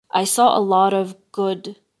I saw a lot of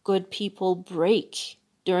good people break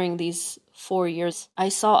during these 4 years. I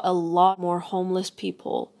saw a lot more homeless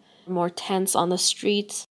people, more tents on the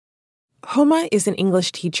streets. Homa is an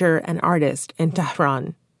English teacher and artist in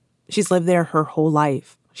Tehran. She's lived there her whole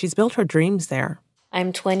life. She's built her dreams there.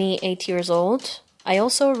 I'm 28 years old. I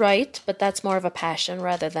also write, but that's more of a passion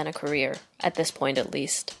rather than a career, at this point at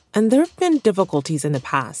least. And there have been difficulties in the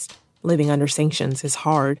past. Living under sanctions is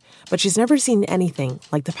hard, but she's never seen anything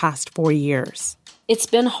like the past 4 years. It's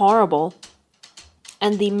been horrible.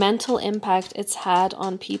 And the mental impact it's had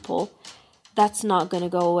on people, that's not going to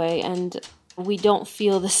go away. And we don't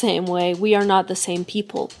feel the same way. We are not the same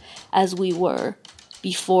people as we were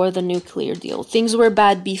before the nuclear deal. Things were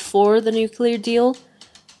bad before the nuclear deal,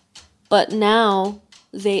 but now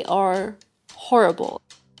they are horrible.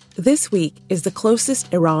 This week is the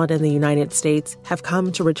closest Iran and the United States have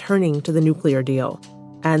come to returning to the nuclear deal,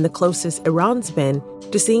 and the closest Iran's been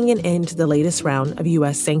to seeing an end to the latest round of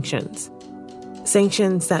U.S. sanctions.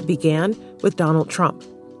 Sanctions that began with Donald Trump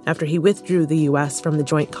after he withdrew the U.S. from the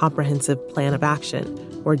Joint Comprehensive Plan of Action,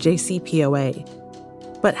 or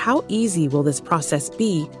JCPOA. But how easy will this process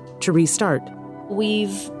be to restart?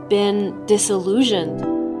 We've been disillusioned.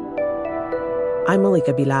 I'm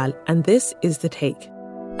Malika Bilal, and this is The Take.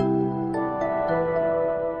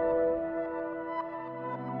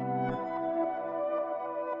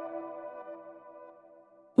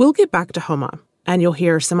 We'll get back to Homa, and you'll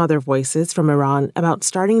hear some other voices from Iran about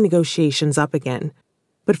starting negotiations up again.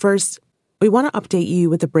 But first, we want to update you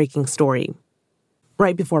with a breaking story.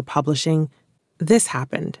 Right before publishing, this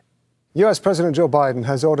happened. U.S. President Joe Biden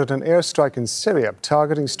has ordered an airstrike in Syria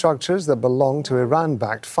targeting structures that belong to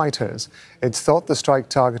Iran-backed fighters. It's thought the strike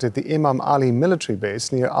targeted the Imam Ali military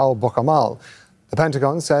base near Al-Bukamal. The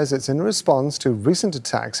Pentagon says it's in response to recent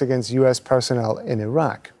attacks against U.S. personnel in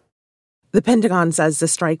Iraq. The Pentagon says the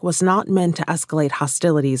strike was not meant to escalate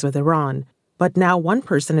hostilities with Iran, but now one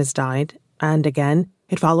person has died, and again,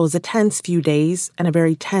 it follows a tense few days and a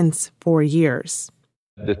very tense 4 years.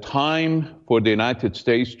 The time for the United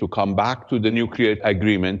States to come back to the nuclear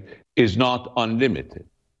agreement is not unlimited.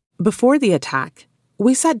 Before the attack,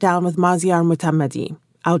 we sat down with Maziar Mutammadi,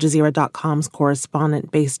 Al Jazeera.com's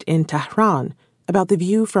correspondent based in Tehran, about the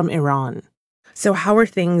view from Iran. So how are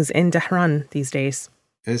things in Tehran these days?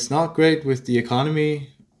 It's not great with the economy.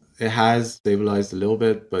 It has stabilized a little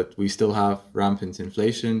bit, but we still have rampant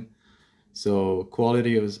inflation. So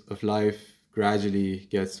quality of life gradually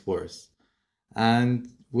gets worse. And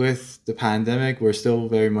with the pandemic, we're still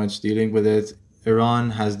very much dealing with it.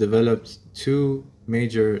 Iran has developed 2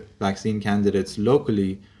 major vaccine candidates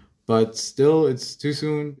locally, but still it's too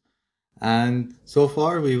soon. And so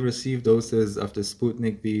far, we've received doses of the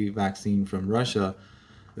Sputnik V vaccine from Russia.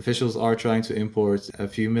 Officials are trying to import a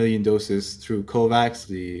few million doses through COVAX,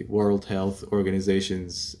 the World Health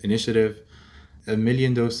Organization's initiative, 1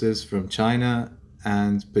 million doses from China,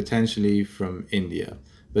 and potentially from India.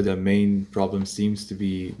 But the main problem seems to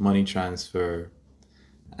be money transfer.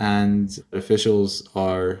 And officials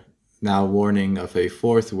are now warning of a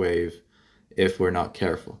 4th wave if we're not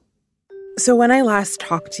careful. So when I last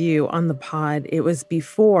talked to you on the pod, it was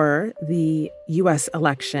before the U.S.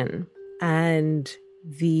 election, and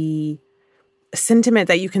the sentiment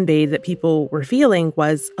that you conveyed that people were feeling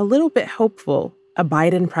was a little bit hopeful. A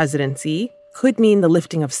Biden presidency could mean the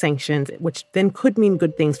lifting of sanctions, which then could mean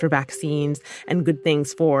good things for vaccines and good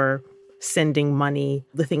things for sending money,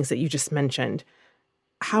 the things that you just mentioned.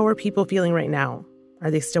 How are people feeling right now?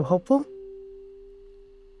 Are they still hopeful?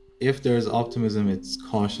 If there's optimism, it's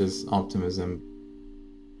cautious optimism.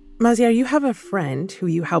 Maziar, you have a friend who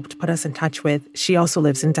you helped put us in touch with. She also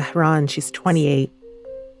lives in Tehran. She's 28.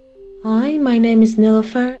 Hi, my name is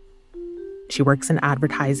Nilofer. She works in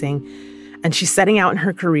advertising, and she's setting out in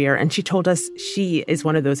her career, and she told us she is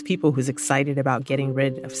one of those people who's excited about getting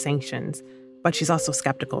rid of sanctions, but she's also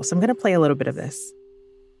skeptical. So I'm going to play a little bit of this.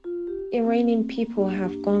 Iranian people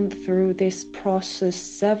have gone through this process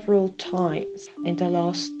several times in the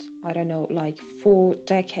last, 4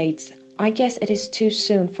 decades. I guess it is too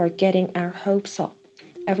soon for getting our hopes up.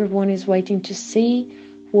 Everyone is waiting to see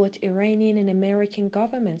what Iranian and American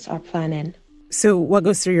governments are planning. So what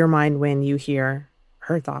goes through your mind when you hear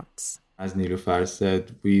her thoughts? As Niloufar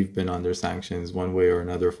said, we've been under sanctions one way or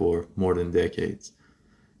another for more than decades.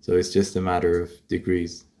 So it's just a matter of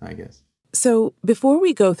degrees, I guess. So before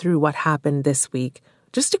we go through what happened this week,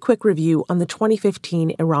 just a quick review on the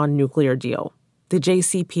 2015 Iran nuclear deal, the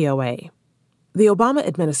JCPOA. The Obama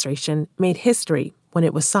administration made history when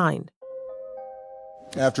it was signed.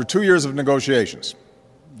 After 2 years of negotiations,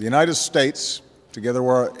 the United States, together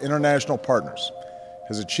with our international partners,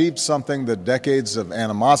 has achieved something that decades of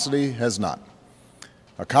animosity has not: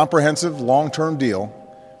 a comprehensive long-term deal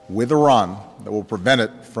with Iran that will prevent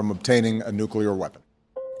it from obtaining a nuclear weapon.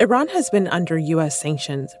 Iran has been under U.S.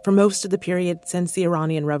 sanctions for most of the period since the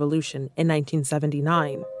Iranian Revolution in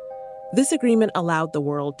 1979. This agreement allowed the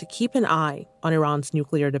world to keep an eye on Iran's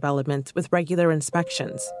nuclear developments with regular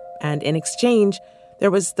inspections. And in exchange,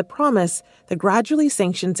 there was the promise that gradually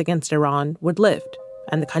sanctions against Iran would lift,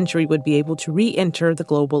 and the country would be able to re-enter the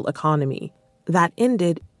global economy. That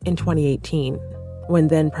ended in 2018, when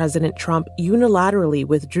then President Trump unilaterally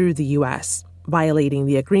withdrew the U.S., violating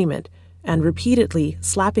the agreement and repeatedly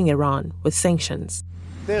slapping Iran with sanctions.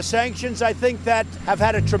 There are sanctions, I think, that have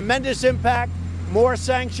had a tremendous impact. More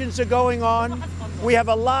sanctions are going on. We have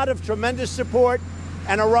a lot of tremendous support,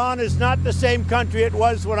 and Iran is not the same country it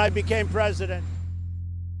was when I became president.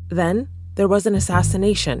 Then there was an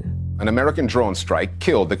assassination. An American drone strike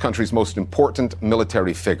killed the country's most important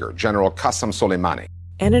military figure, General Qasem Soleimani.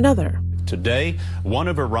 And another. Today, one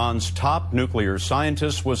of Iran's top nuclear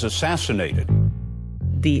scientists was assassinated.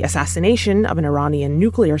 The assassination of an Iranian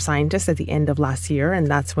nuclear scientist at the end of last year, and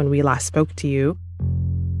that's when we last spoke to you.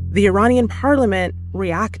 The Iranian parliament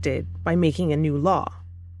reacted by making a new law.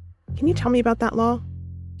 Can you tell me about that law?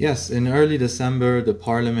 Yes, in early December, the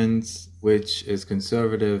parliament, which is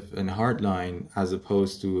conservative and hardline, as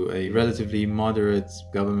opposed to a relatively moderate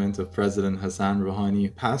government of President Hassan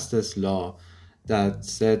Rouhani, passed this law that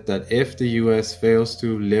said that if the US fails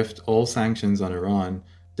to lift all sanctions on Iran,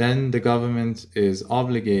 then the government is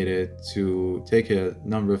obligated to take a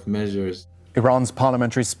number of measures. Iran's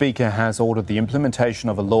parliamentary speaker has ordered the implementation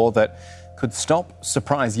of a law that could stop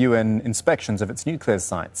surprise UN inspections of its nuclear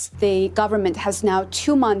sites. The government has now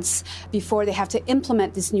 2 months before they have to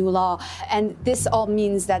implement this new law. And this all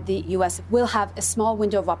means that the U.S. will have a small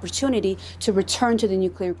window of opportunity to return to the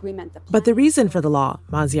nuclear agreement. But the reason for the law,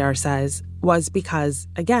 Maziar says, was because,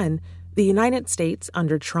 again, the United States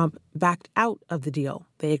under Trump backed out of the deal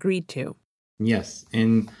they agreed to. Yes.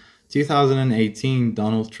 In 2018,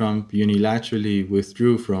 Donald Trump unilaterally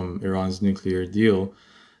withdrew from Iran's nuclear deal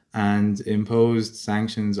and imposed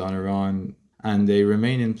sanctions on Iran, and they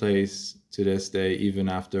remain in place to this day, even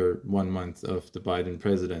after 1 month of the Biden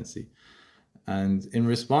presidency. And in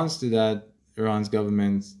response to that, Iran's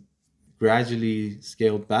government gradually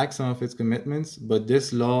scaled back some of its commitments, but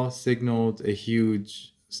this law signaled a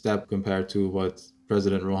huge step compared to what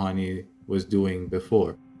President Rouhani was doing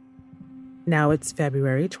before. Now it's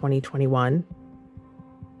February 2021.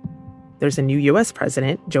 There's a new U.S.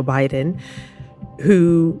 president, Joe Biden,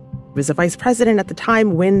 who was a vice president at the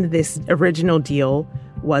time when this original deal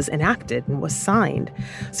was enacted and was signed.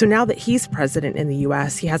 So now that he's president in the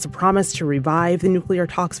U.S., he has a promise to revive the nuclear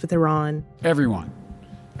talks with Iran. Everyone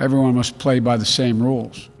must play by the same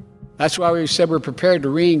rules. That's why we said we're prepared to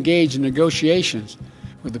re-engage in negotiations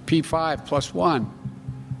with the P5+1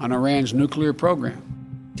 on Iran's nuclear program.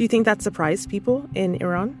 Do you think that surprised people in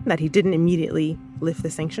Iran, that he didn't immediately lift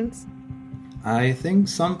the sanctions? I think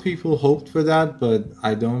some people hoped for that, but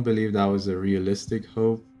I don't believe that was a realistic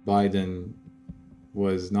hope. Biden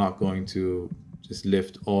was not going to just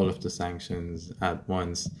lift all of the sanctions at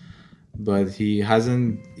once, but he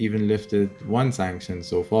hasn't even lifted one sanction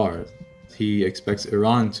so far. He expects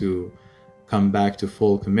Iran to come back to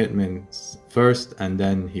full commitments first, and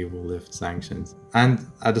then he will lift sanctions. And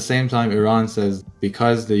at the same time, Iran says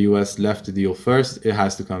because the US left the deal first, it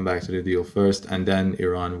has to come back to the deal first, and then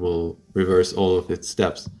Iran will reverse all of its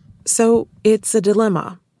steps. So it's a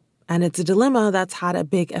dilemma, and it's a dilemma that's had a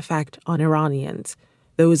big effect on Iranians,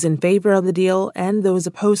 those in favor of the deal and those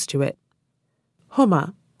opposed to it.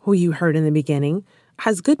 Homa, who you heard in the beginning,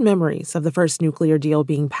 has good memories of the first nuclear deal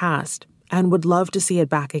being passed and would love to see it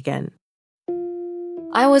back again.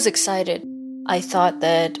 I was excited. I thought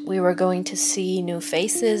that we were going to see new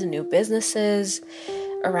faces, new businesses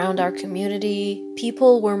around our community.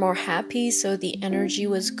 People were more happy, so the energy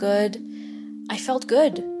was good. I felt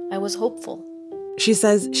good. I was hopeful. She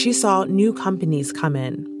says she saw new companies come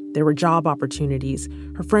in. There were job opportunities.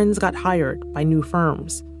 Her friends got hired by new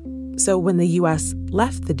firms. So when the U.S.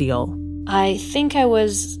 left the deal, I think I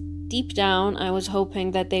was deep down, I was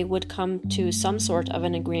hoping that they would come to some sort of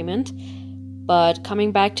an agreement. But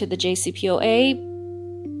coming back to the JCPOA,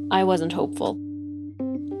 I wasn't hopeful.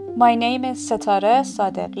 My name is Setare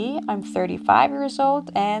Sadeghi. I'm 35 years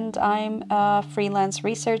old and I'm a freelance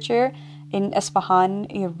researcher in Isfahan,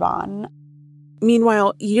 Iran.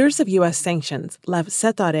 Meanwhile, years of U.S. sanctions left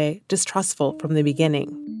Setare distrustful from the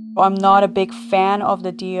beginning. I'm not a big fan of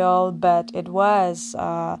the deal, but it was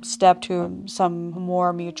a step to some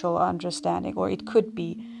more mutual understanding, or it could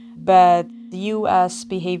be but the US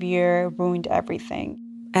behavior ruined everything.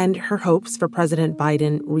 And her hopes for President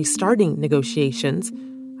Biden restarting negotiations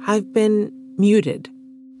have been muted.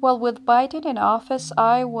 Well, with Biden in office,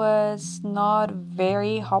 I was not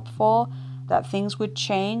very hopeful that things would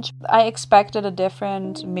change. I expected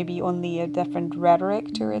maybe only a different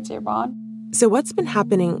rhetoric towards Iran. So what's been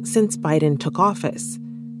happening since Biden took office?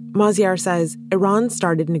 Maziar says Iran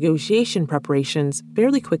started negotiation preparations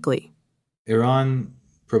fairly quickly. Iran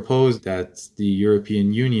proposed that the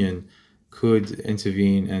European Union could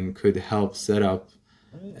intervene and could help set up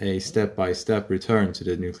a step-by-step return to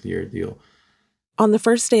the nuclear deal. On the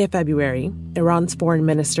first day of February, Iran's Foreign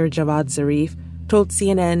Minister Javad Zarif told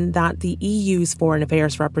CNN that the EU's foreign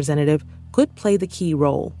affairs representative could play the key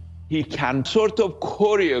role. He can sort of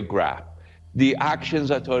choreograph the actions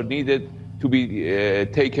that are needed to be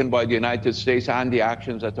taken by the United States and the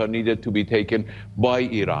actions that are needed to be taken by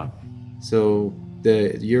Iran. So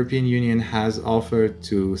the European Union has offered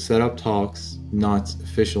to set up talks, not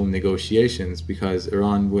official negotiations, because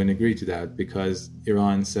Iran wouldn't agree to that, because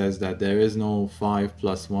Iran says that there is no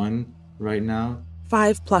 5+1 right now.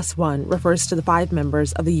 5+1 refers to the 5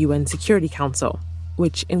 members of the UN Security Council,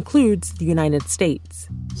 which includes the United States.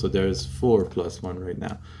 So there's 4+1 right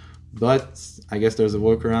now. But I guess there's a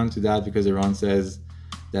workaround to that because Iran says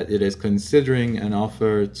that it is considering an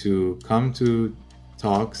offer to come to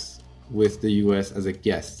talks with the US as a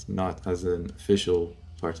guest, not as an official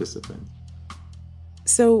participant.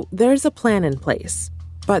 So there's a plan in place,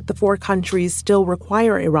 but the 4 countries still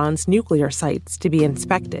require Iran's nuclear sites to be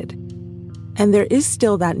inspected. And there is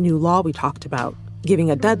still that new law we talked about,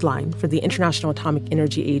 giving a deadline for the International Atomic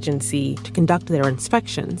Energy Agency to conduct their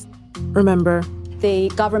inspections. Remember, the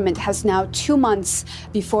government has now 2 months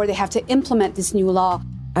before they have to implement this new law.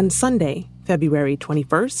 And Sunday, February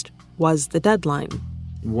 21st, was the deadline.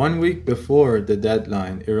 1 week before the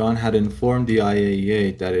deadline, Iran had informed the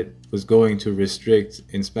IAEA that it was going to restrict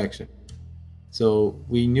inspection. So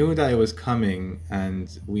we knew that it was coming, and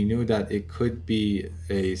we knew that it could be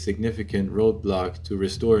a significant roadblock to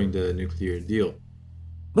restoring the nuclear deal.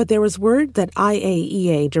 But there was word that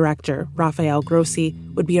IAEA Director Rafael Grossi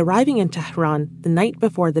would be arriving in Tehran the night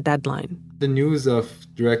before the deadline. The news of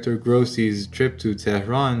Director Grossi's trip to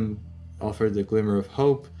Tehran offered a glimmer of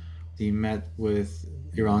hope. He met with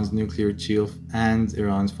Iran's nuclear chief and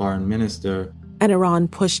Iran's foreign minister. And Iran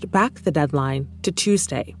pushed back the deadline to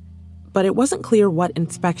Tuesday. But it wasn't clear what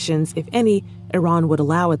inspections, if any, Iran would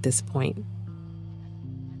allow at this point.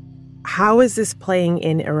 How is this playing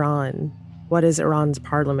in Iran? What is Iran's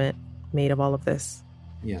parliament made of all of this?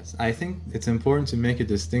 Yes, I think it's important to make a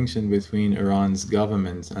distinction between Iran's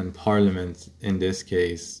government and parliament in this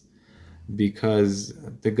case, because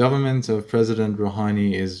the government of President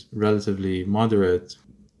Rouhani is relatively moderate.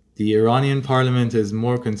 The Iranian parliament is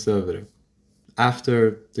more conservative.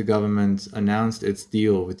 After the government announced its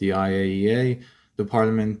deal with the IAEA, the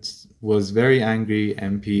parliament was very angry.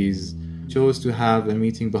 MPs chose to have a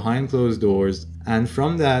meeting behind closed doors, and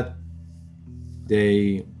from that,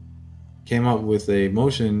 they came up with a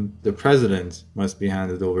motion: the president must be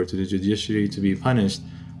handed over to the judiciary to be punished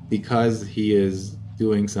because he is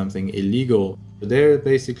doing something illegal. They're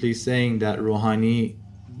basically saying that Rouhani,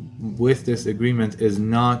 with this agreement, is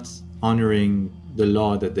not honoring the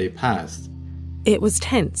law that they passed. It was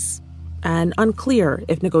tense and unclear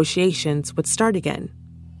if negotiations would start again.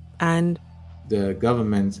 And the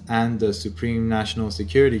government and the Supreme National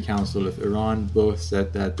Security Council of Iran both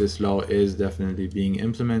said that this law is definitely being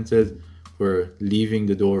implemented. We're leaving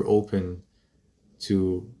the door open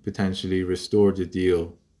to potentially restore the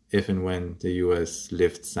deal if and when the US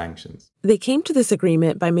lifts sanctions. They came to this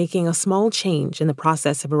agreement by making a small change in the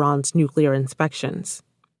process of Iran's nuclear inspections.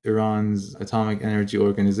 Iran's Atomic Energy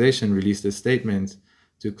Organization released a statement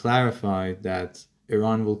to clarify that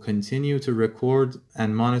Iran will continue to record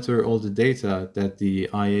and monitor all the data that the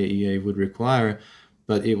IAEA would require,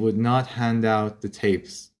 but it would not hand out the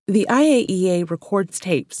tapes. The IAEA records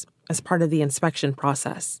tapes as part of the inspection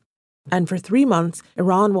process. And for 3 months,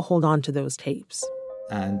 Iran will hold on to those tapes.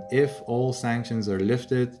 And if all sanctions are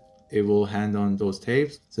lifted, it will hand on those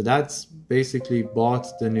tapes. So that's basically bought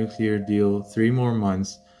the nuclear deal 3 more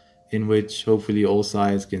months, in which hopefully all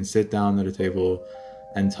sides can sit down at a table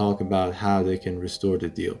and talk about how they can restore the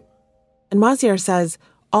deal. And Maziar says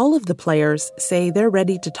all of the players say they're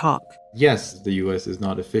ready to talk. Yes, the US is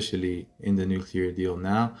not officially in the nuclear deal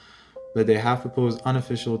now, but they have proposed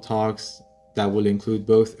unofficial talks that will include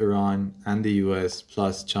both Iran and the US,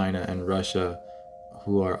 plus China and Russia,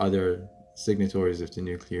 who are other signatories of the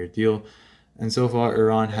nuclear deal. And so far,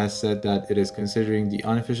 Iran has said that it is considering the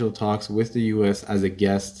unofficial talks with the US as a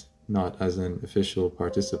guest, not as an official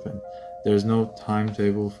participant. There's no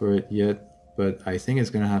timetable for it yet, but I think it's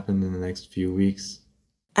going to happen in the next few weeks.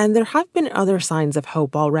 And there have been other signs of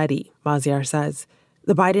hope already, Maziar says.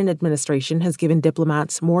 The Biden administration has given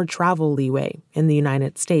diplomats more travel leeway in the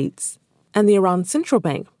United States. And the Iran Central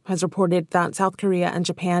Bank has reported that South Korea and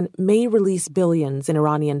Japan may release billions in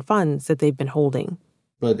Iranian funds that they've been holding.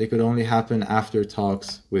 But it could only happen after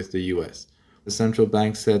talks with the U.S. The central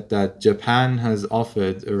bank said that Japan has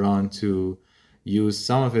offered Iran to use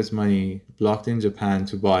some of its money blocked in Japan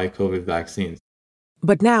to buy COVID vaccines.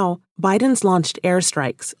 But now, Biden's launched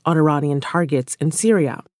airstrikes on Iranian targets in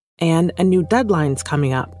Syria, and a new deadline's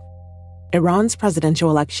coming up. Iran's presidential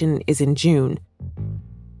election is in June.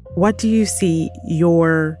 What do you see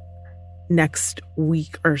your next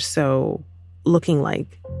week or so looking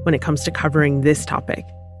like when it comes to covering this topic?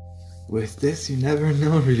 With this, you never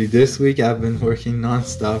know, really. This week, I've been working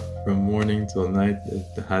nonstop from morning till night. It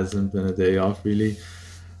hasn't been a day off, really.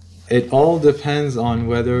 It all depends on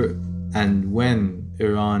whether and when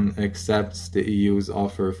Iran accepts the EU's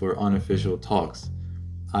offer for unofficial talks.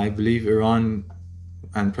 I believe Iran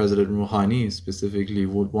and President Rouhani specifically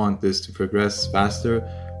would want this to progress faster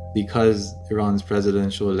because Iran's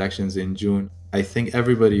presidential elections in June. I think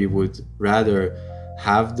everybody would rather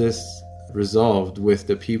have this resolved with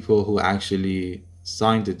the people who actually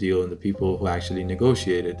signed the deal and the people who actually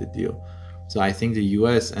negotiated the deal. So I think the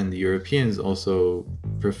US and the Europeans also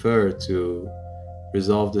prefer to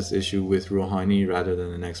resolve this issue with Rouhani rather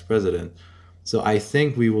than the next president. So I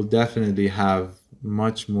think we will definitely have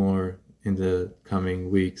much more in the coming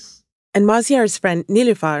weeks. And Maziar's friend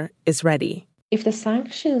Nilüfer is ready. If the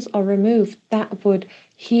sanctions are removed, that would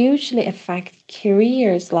hugely affect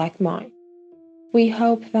careers like mine. We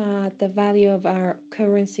hope that the value of our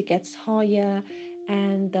currency gets higher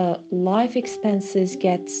and the life expenses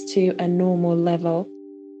gets to a normal level.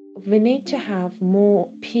 We need to have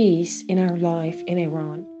more peace in our life in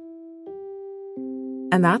Iran.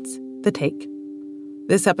 And that's The Take.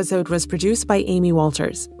 This episode was produced by Amy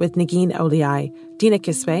Walters with Negin Oliai, Dina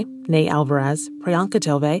Kispe, Ney Alvarez, Priyanka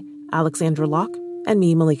Tilve, Alexandra Locke, and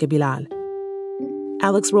me, Malika Bilal.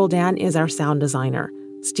 Alex Roldan is our sound designer.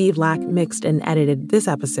 Steve Lack mixed and edited this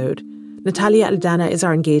episode. Natalia Aldana is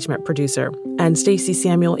our engagement producer, and Stacey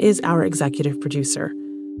Samuel is our executive producer.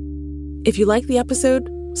 If you like the episode,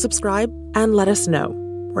 subscribe and let us know.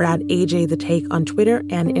 We're at AJ The Take on Twitter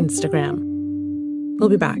and Instagram. We'll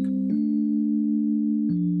be back.